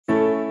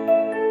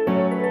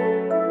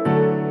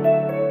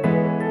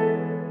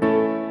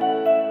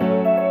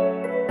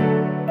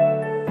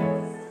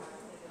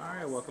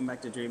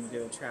back to Dream and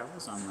Do It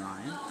Travels. I'm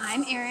Ryan.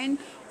 I'm Erin,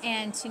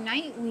 and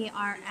tonight we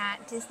are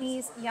at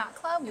Disney's Yacht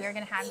Club. We are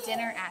going to have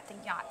dinner at the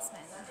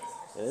Yachtsman.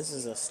 So this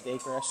is a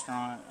steak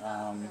restaurant.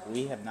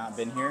 We have not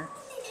been here.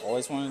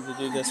 Always wanted to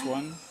do this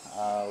one.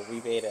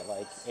 We've ate at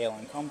like Ale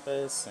and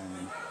Compass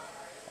and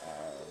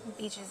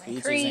Beaches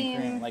and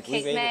Cream, like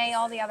Cape May,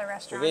 all the other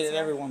restaurants. We've ate at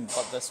everyone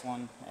but this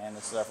one, and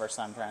this is our first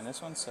time trying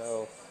this one.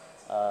 So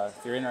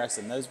if you're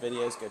interested in those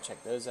videos, go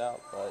check those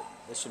out. But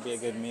this should be a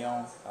good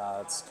meal.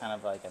 It's kind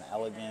of like an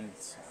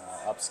elegant,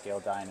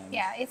 upscale dining.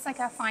 Yeah, it's like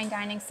a fine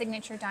dining,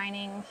 signature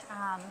dining,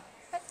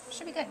 but it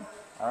should be good.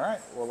 All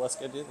right, well, let's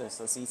go do this.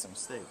 Let's eat some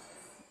steak.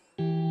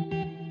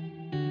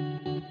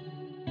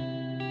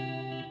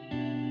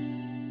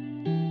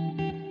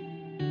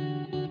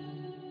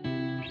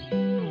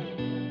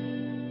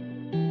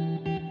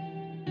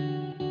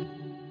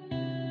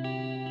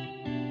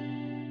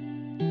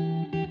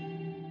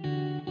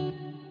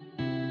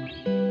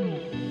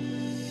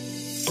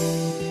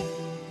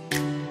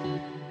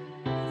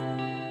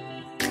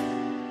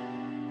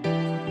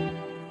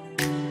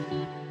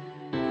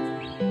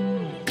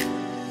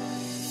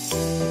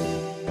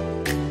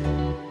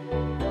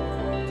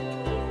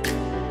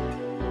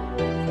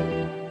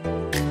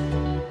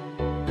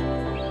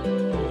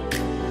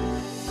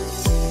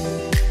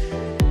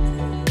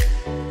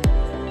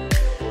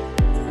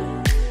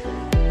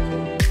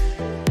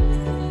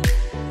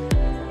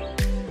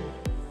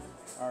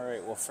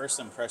 Well, first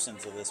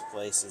impressions of this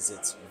place is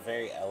it's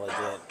very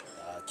elegant,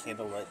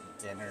 candlelit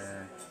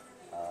dinner,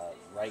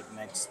 right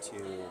next to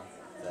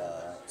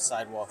the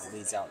sidewalk that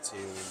leads out to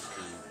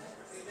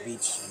the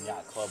beach and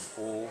yacht club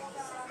pool.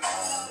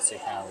 So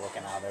you're kind of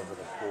looking out over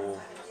the pool.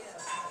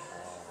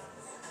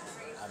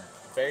 I'm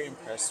very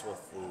impressed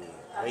with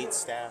the wait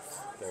staff.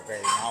 They're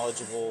very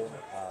knowledgeable.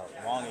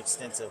 Long,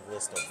 extensive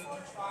list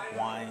of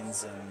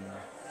wines and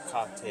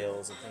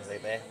cocktails and things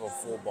like that. They have a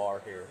full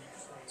bar here.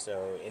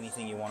 So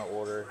anything you want to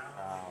order,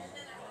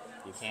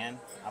 you can.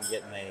 I'm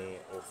getting a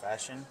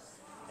old-fashioned,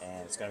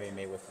 and it's going to be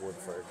made with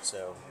Woodford.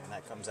 So when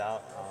that comes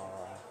out,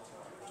 I'll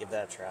give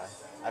that a try.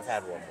 I've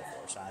had one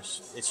before, so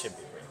it should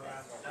be pretty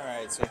good. All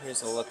right, so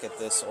here's a look at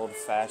this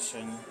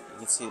old-fashioned. You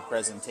can see the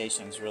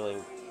presentation's really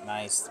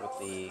nice with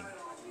the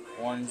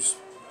orange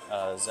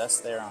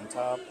zest there on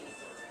top.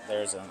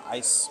 There's an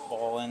ice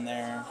ball in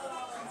there.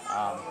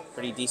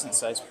 Pretty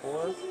decent-sized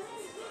pour.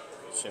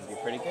 Should be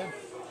pretty good.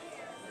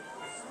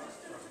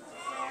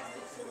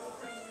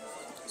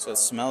 So it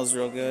smells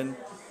real good.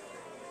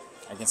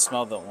 I can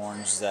smell the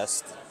orange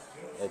zest.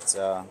 It's,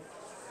 yeah,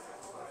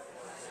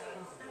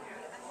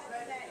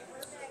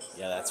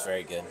 that's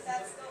very good.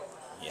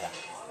 Yeah.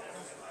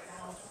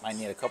 Might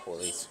need a couple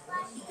of these.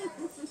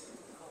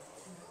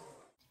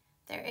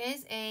 There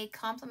is a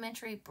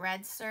complimentary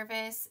bread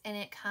service, and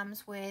it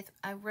comes with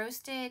a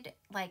roasted,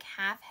 like,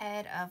 half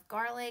head of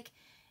garlic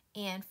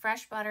and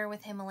fresh butter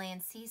with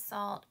Himalayan sea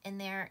salt, and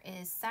there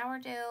is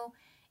sourdough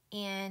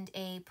and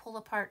a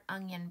pull-apart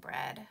onion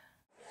bread.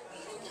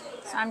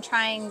 So I'm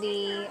trying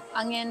the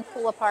onion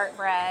pull-apart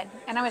bread,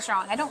 and I was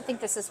wrong. I don't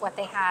think this is what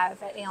they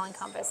have at Ale and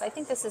Compass. I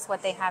think this is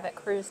what they have at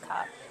Cruise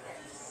Cup.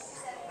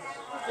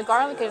 The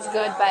garlic is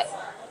good, but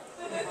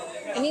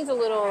it needs a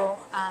little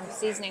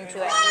seasoning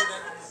to it.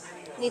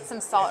 It needs some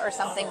salt or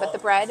something, but the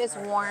bread is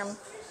warm.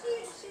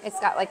 It's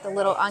got like the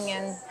little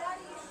onion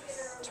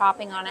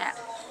topping on it.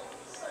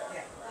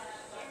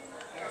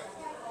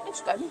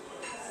 It's good.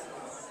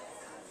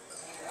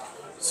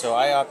 So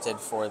I opted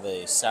for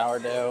the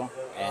sourdough,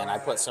 and I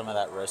put some of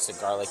that roasted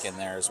garlic in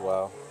there as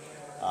well.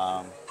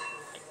 I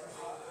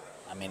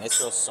mean, it's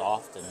real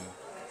soft, and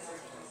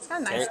it's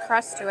got a nice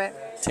crust to it.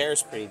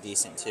 Tear's pretty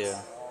decent too,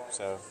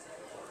 so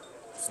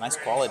it's nice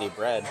quality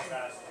bread.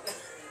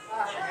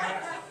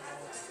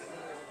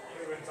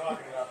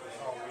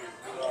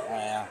 Oh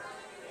yeah.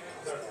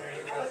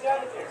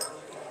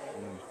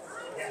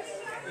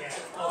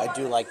 I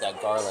do like that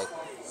garlic.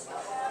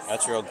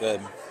 That's real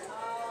good.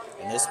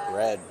 And this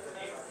bread,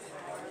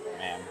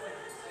 man,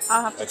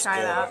 I'll have to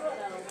try that.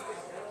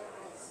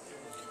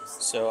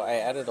 So I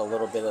added a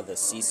little bit of the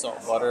sea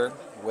salt butter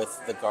with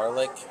the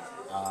garlic.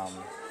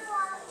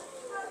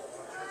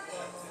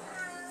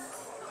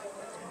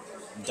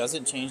 It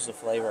doesn't change the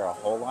flavor a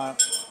whole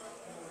lot,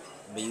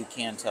 but you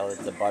can tell that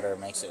the butter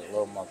makes it a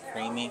little more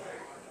creamy.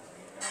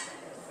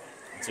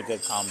 It's a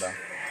good combo.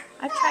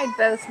 I've tried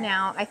both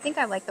now. I think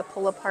I like the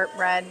pull-apart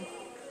bread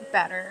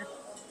better.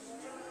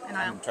 And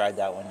I haven't tried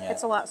that one yet.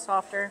 It's a lot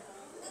softer.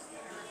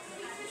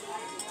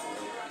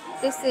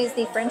 This is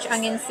the French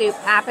onion soup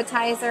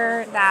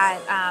appetizer that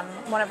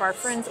one of our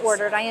friends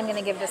ordered. I am going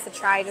to give this a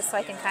try just so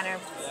I can kind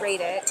of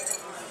rate it.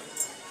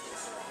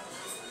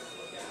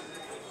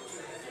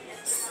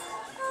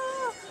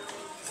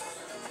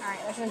 All right,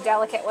 there's a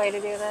delicate way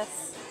to do this.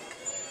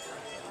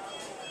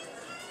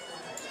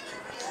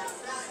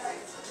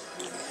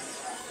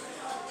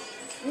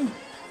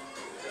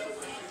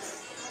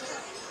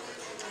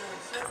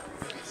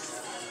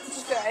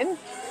 It's good.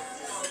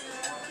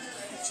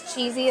 It's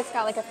cheesy. It's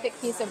got like a thick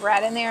piece of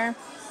bread in there.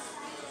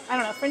 I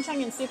don't know. French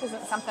onion soup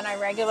isn't something I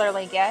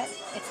regularly get.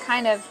 It's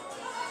kind of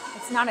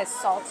It's not as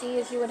salty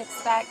as you would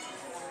expect.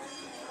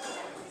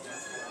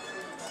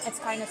 It's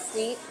kind of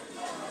sweet.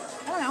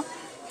 I don't know.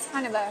 It's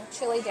kind of a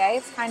chilly day.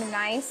 It's kind of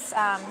nice.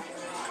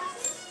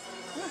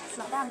 It's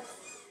not bad.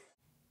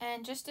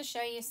 And just to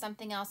show you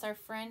something else, our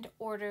friend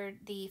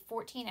ordered the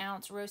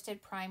 14-ounce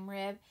roasted prime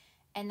rib,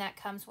 and that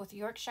comes with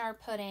Yorkshire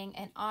pudding,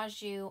 an au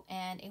jus,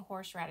 and a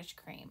horseradish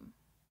cream.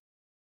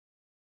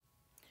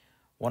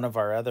 One of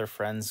our other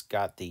friends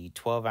got the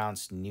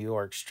 12-ounce New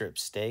York strip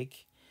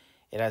steak.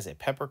 It has a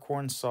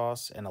peppercorn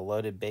sauce and a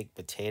loaded baked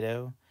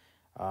potato.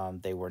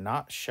 They were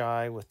not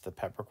shy with the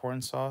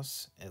peppercorn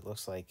sauce. It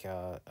looks like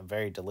a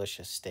very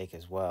delicious steak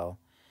as well.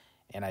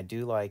 And I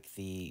do like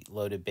the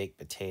loaded baked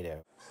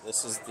potato.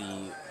 This is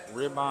the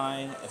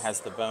ribeye. It has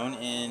the bone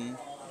in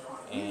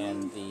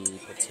and the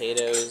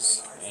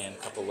potatoes and a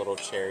couple little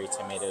cherry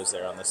tomatoes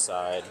there on the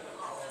side.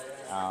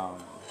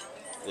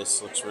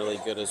 This looks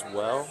really good as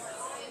well.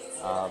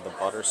 The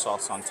butter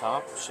sauce on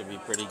top should be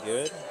pretty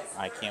good.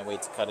 I can't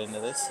wait to cut into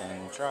this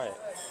and try it.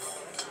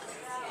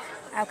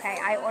 Okay,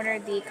 I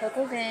ordered the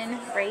coco vin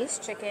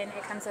braised chicken.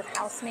 It comes with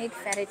house-made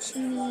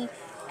fettuccine,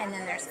 and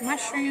then there's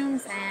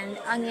mushrooms and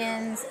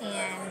onions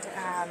and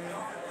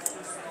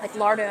like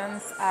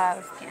lardons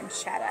of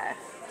pancetta.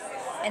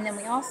 And then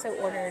we also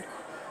ordered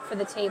for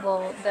the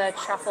table the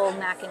truffle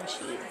mac and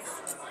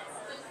cheese.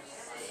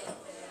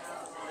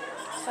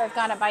 So I've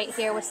got a bite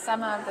here with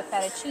some of the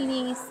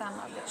fettuccine, some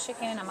of the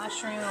chicken, a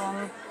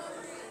mushroom.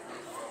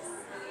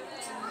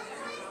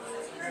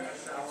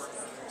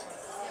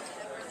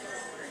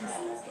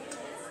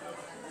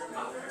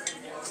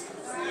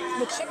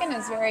 The chicken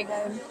is very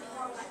good.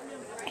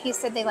 He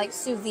said they like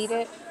sous vide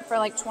it for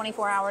like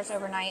 24 hours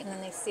overnight, and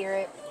then they sear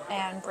it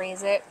and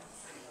braise it.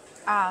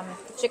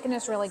 The chicken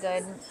is really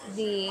good.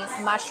 The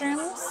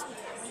mushrooms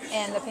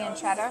and the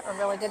pancetta are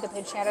really good. The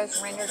pancetta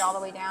is rendered all the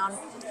way down.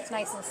 It's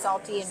nice and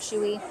salty and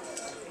chewy.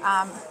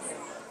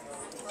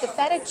 The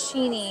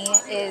fettuccine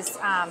is,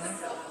 I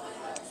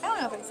don't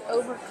know if it's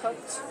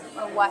overcooked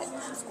or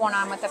what's going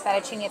on with the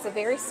fettuccine. It's a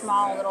very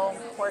small little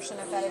portion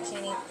of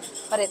fettuccine,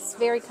 but it's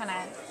very kind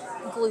of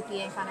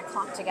gloopy and kind of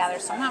clumped together.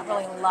 So I'm not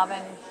really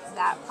loving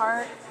that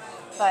part.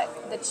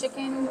 But the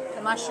chicken,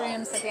 the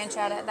mushrooms, the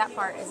pancetta, that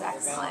part is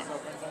excellent.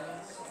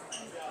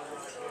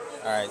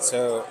 Alright,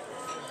 so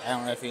I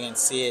don't know if you can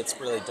see it, it's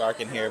really dark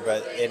in here,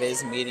 but it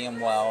is medium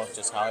well,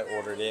 just how I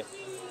ordered it.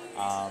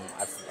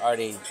 I've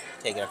already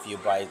taken a few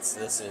bites.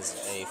 This is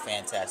a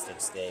fantastic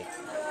steak.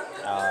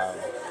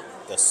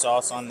 The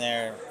sauce on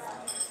there,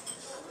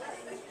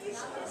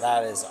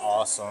 that is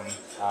awesome.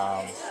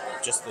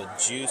 Just the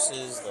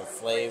juices, the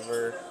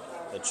flavor,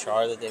 the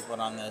char that they put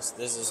on this.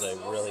 This is a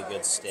really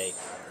good steak.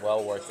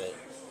 Well worth it.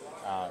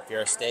 If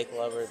you're a steak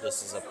lover,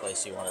 this is a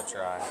place you want to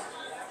try.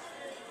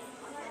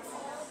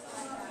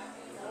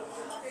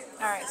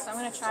 Alright, so I'm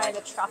going to try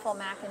the truffle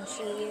mac and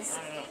cheese.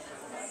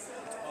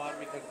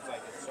 Because it's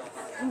like it's so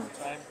hard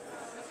time.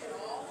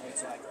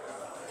 It's like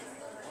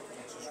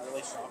it's just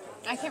really soft.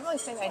 I can't really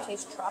say that I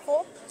taste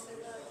truffle,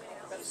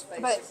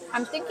 but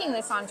I'm thinking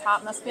this on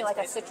top must be like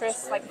a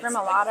citrus, like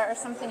gremolata or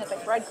something. It's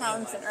like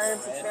breadcrumbs and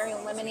herbs. It's very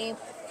lemony.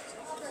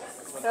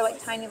 They're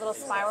like tiny little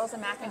spirals of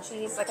mac and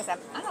cheese. Like I said,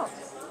 I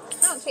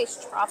don't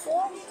taste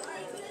truffle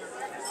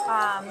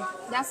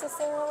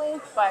necessarily,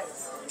 but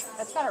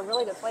it's got a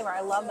really good flavor.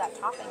 I love that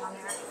topping on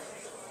there.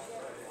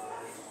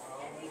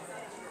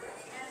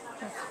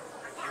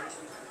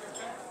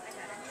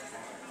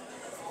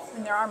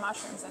 And there are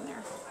mushrooms in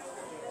there.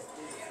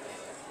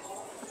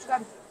 That's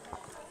good.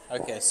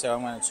 Okay, so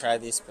I'm going to try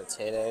these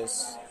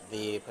potatoes.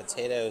 The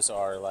potatoes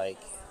are like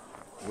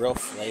real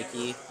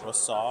flaky, real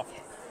soft.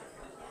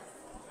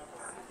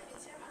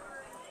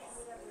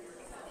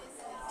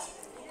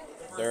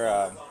 They're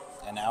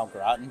an au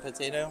gratin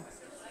potato,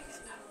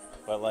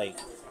 but like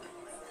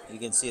you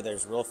can see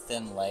there's real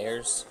thin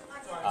layers,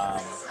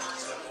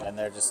 and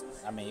they're just,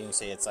 I mean, you can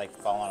see it's like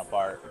falling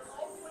apart.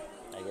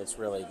 Like it's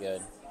really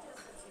good.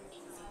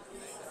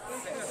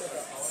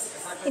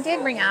 He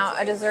did bring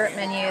out a dessert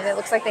menu that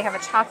looks like they have a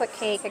chocolate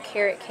cake, a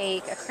carrot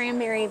cake, a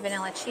cranberry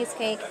vanilla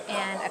cheesecake,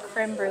 and a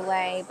creme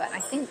brulee, but I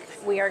think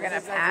we are going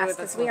to pass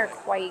because we are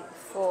quite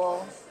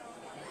full.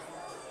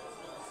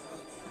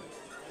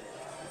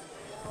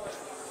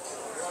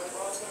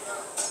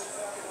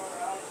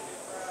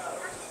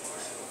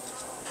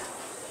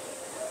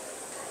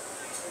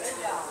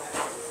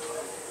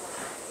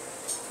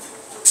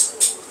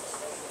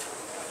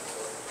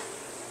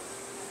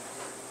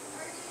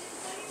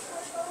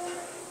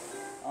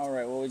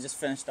 Alright, well, we just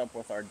finished up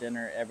with our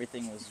dinner.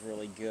 Everything was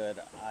really good.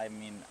 I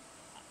mean,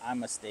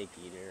 I'm a steak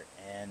eater,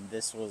 and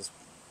this was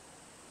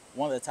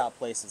one of the top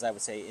places, I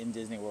would say, in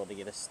Disney World to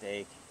get a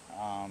steak.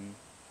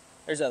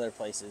 There's other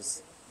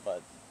places,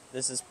 but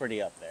this is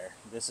pretty up there.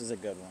 This is a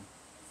good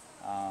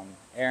one.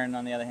 Erin,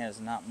 on the other hand, is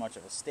not much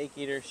of a steak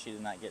eater. She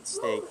did not get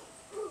steak,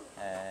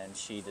 and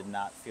she did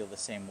not feel the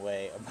same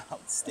way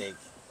about steak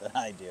that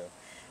I do.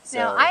 So,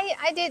 No,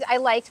 I did. I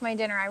liked my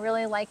dinner. I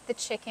really liked the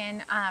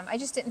chicken. I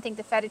just didn't think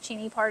the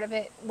fettuccine part of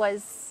it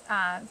was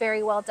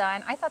very well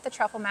done. I thought the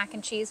truffle mac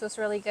and cheese was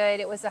really good.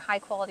 It was a high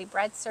quality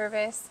bread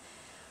service.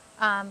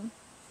 I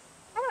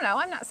don't know.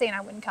 I'm not saying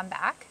I wouldn't come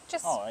back.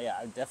 Just Oh yeah,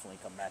 I'd definitely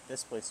come back.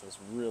 This place was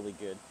really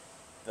good.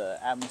 The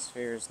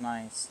atmosphere is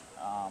nice.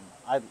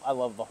 I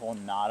love the whole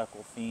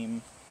nautical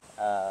theme.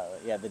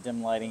 Yeah, the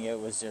dim lighting. It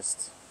was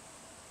just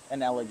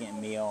an elegant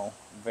meal.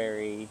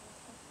 Very,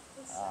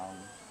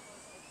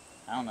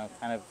 I don't know,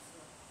 kind of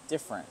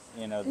different.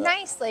 You know,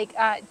 nice, like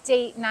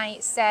date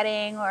night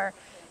setting or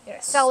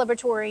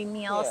celebratory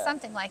meal, Yeah.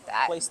 something like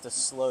that. place to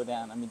slow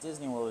down. I mean,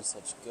 Disney World is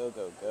such go,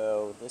 go,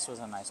 go. This was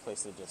a nice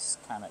place to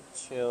just kind of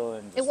chill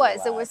and just It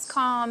was. It relax. was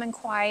calm and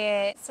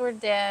quiet, sort of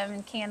dim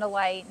and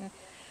candlelight,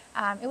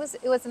 and it was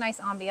a nice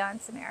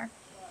ambiance in there.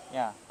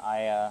 Yeah,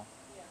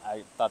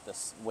 I thought the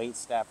wait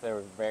staff there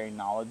was very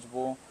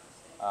knowledgeable.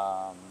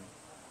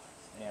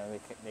 You know,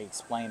 they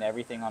explained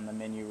everything on the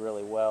menu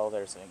really well.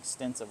 There's an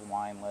extensive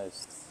wine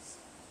list.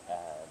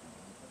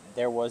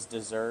 There was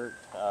dessert.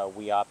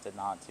 We opted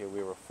not to.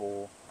 We were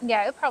full.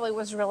 Yeah, it probably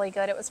was really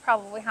good. It was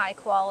probably high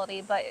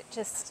quality, but it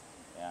just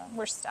Yeah.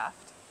 we're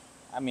stuffed.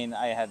 I mean,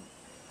 I had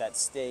that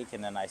steak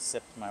and then I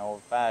sipped my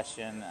old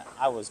fashioned.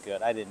 I was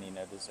good. I didn't need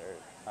no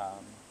dessert.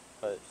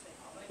 But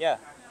yeah,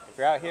 if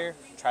you're out here,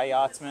 try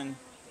Yachtsman.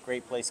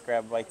 Great place to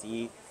grab a bite to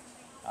eat.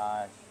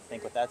 I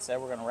think with that said,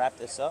 we're going to wrap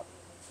this up.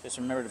 Just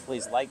remember to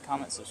please like,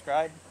 comment,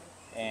 subscribe,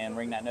 and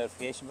ring that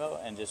notification bell.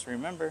 And just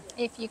remember,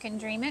 If you can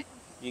dream it,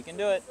 you can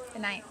do it.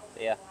 good night.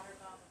 See ya.